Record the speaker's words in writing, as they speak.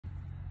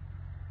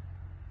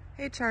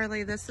Hey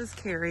Charlie, this is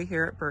Carrie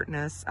here at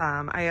Burtness.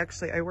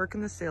 I work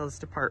in the sales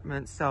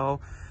department, so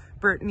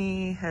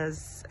Brittany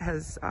has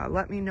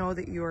let me know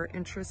that you are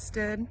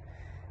interested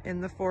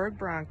in the Ford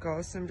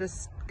Bronco. So I'm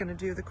just gonna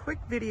do the quick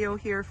video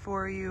here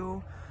for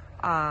you,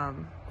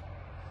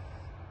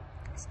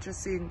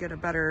 just so you can get a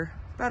better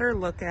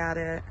look at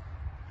it.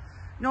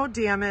 No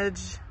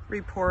damage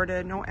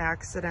reported, no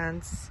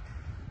accidents.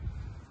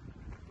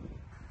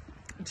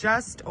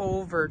 Just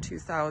over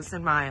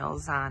 2,000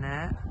 miles on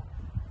it.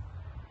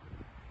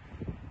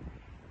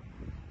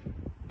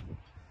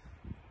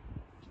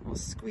 We'll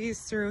squeeze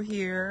through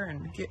here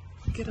and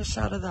get a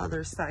shot of the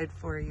other side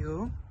for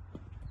you.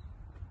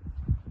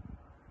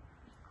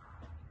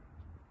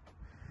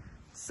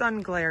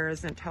 Sun glare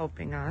isn't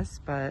helping us,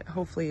 but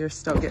hopefully you're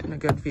still getting a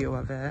good view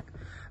of it.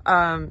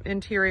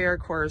 Interior,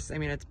 of course, I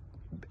mean, it's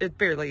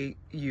barely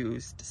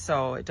used,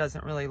 so it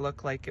doesn't really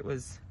look like it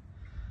was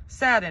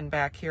sat in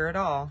back here at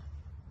all.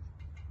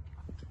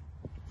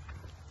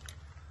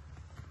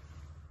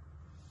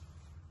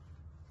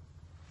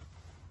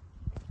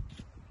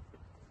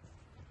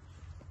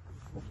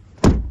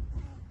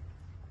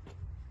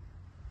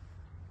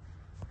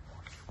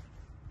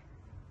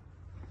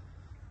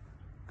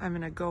 I'm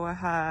gonna go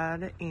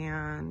ahead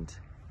and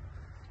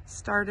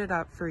start it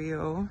up for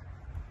you.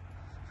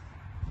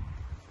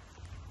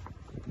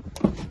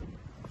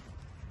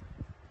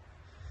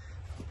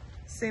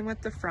 Same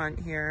with the front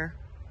here.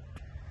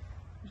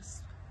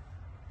 Just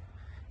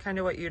kind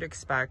of what you'd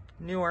expect.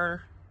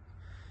 Newer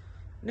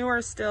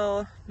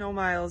still, no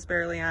miles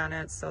barely on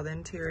it, so the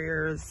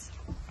interior is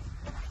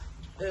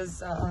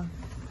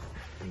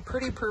in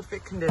pretty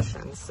perfect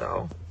condition,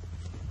 so.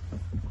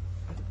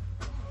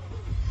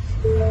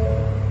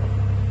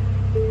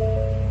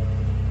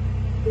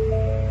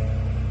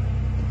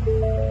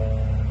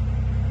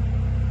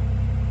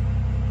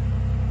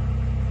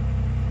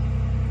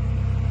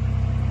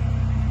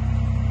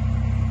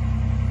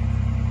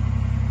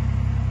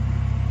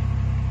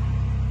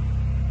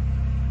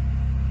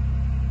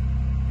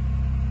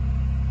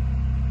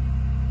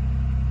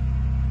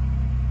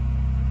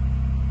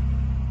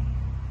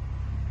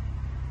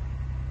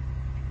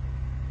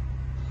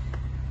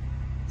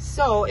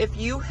 So if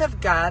you have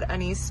got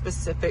any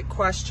specific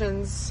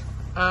questions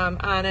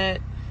on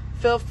it,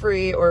 feel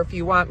free, or if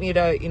you want me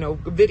to,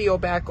 video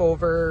back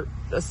over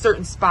a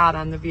certain spot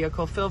on the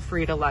vehicle, feel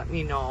free to let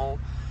me know.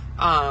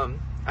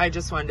 I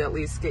just wanted to at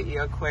least get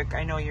you a quick,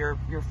 I know you're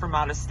from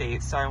out of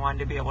state, so I wanted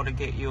to be able to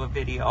get you a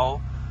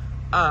video.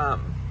 I'll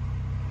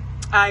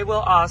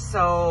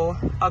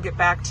get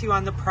back to you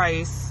on the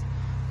price.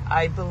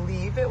 I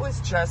believe it was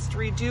just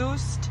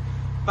reduced,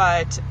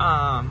 but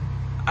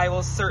I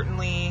will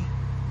certainly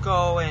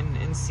go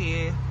and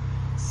see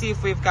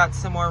if we've got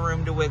some more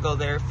room to wiggle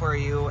there for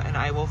you, and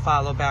I will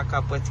follow back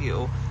up with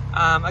you.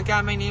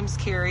 Again, my name's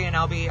Carrie, and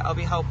I'll be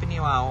helping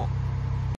you out.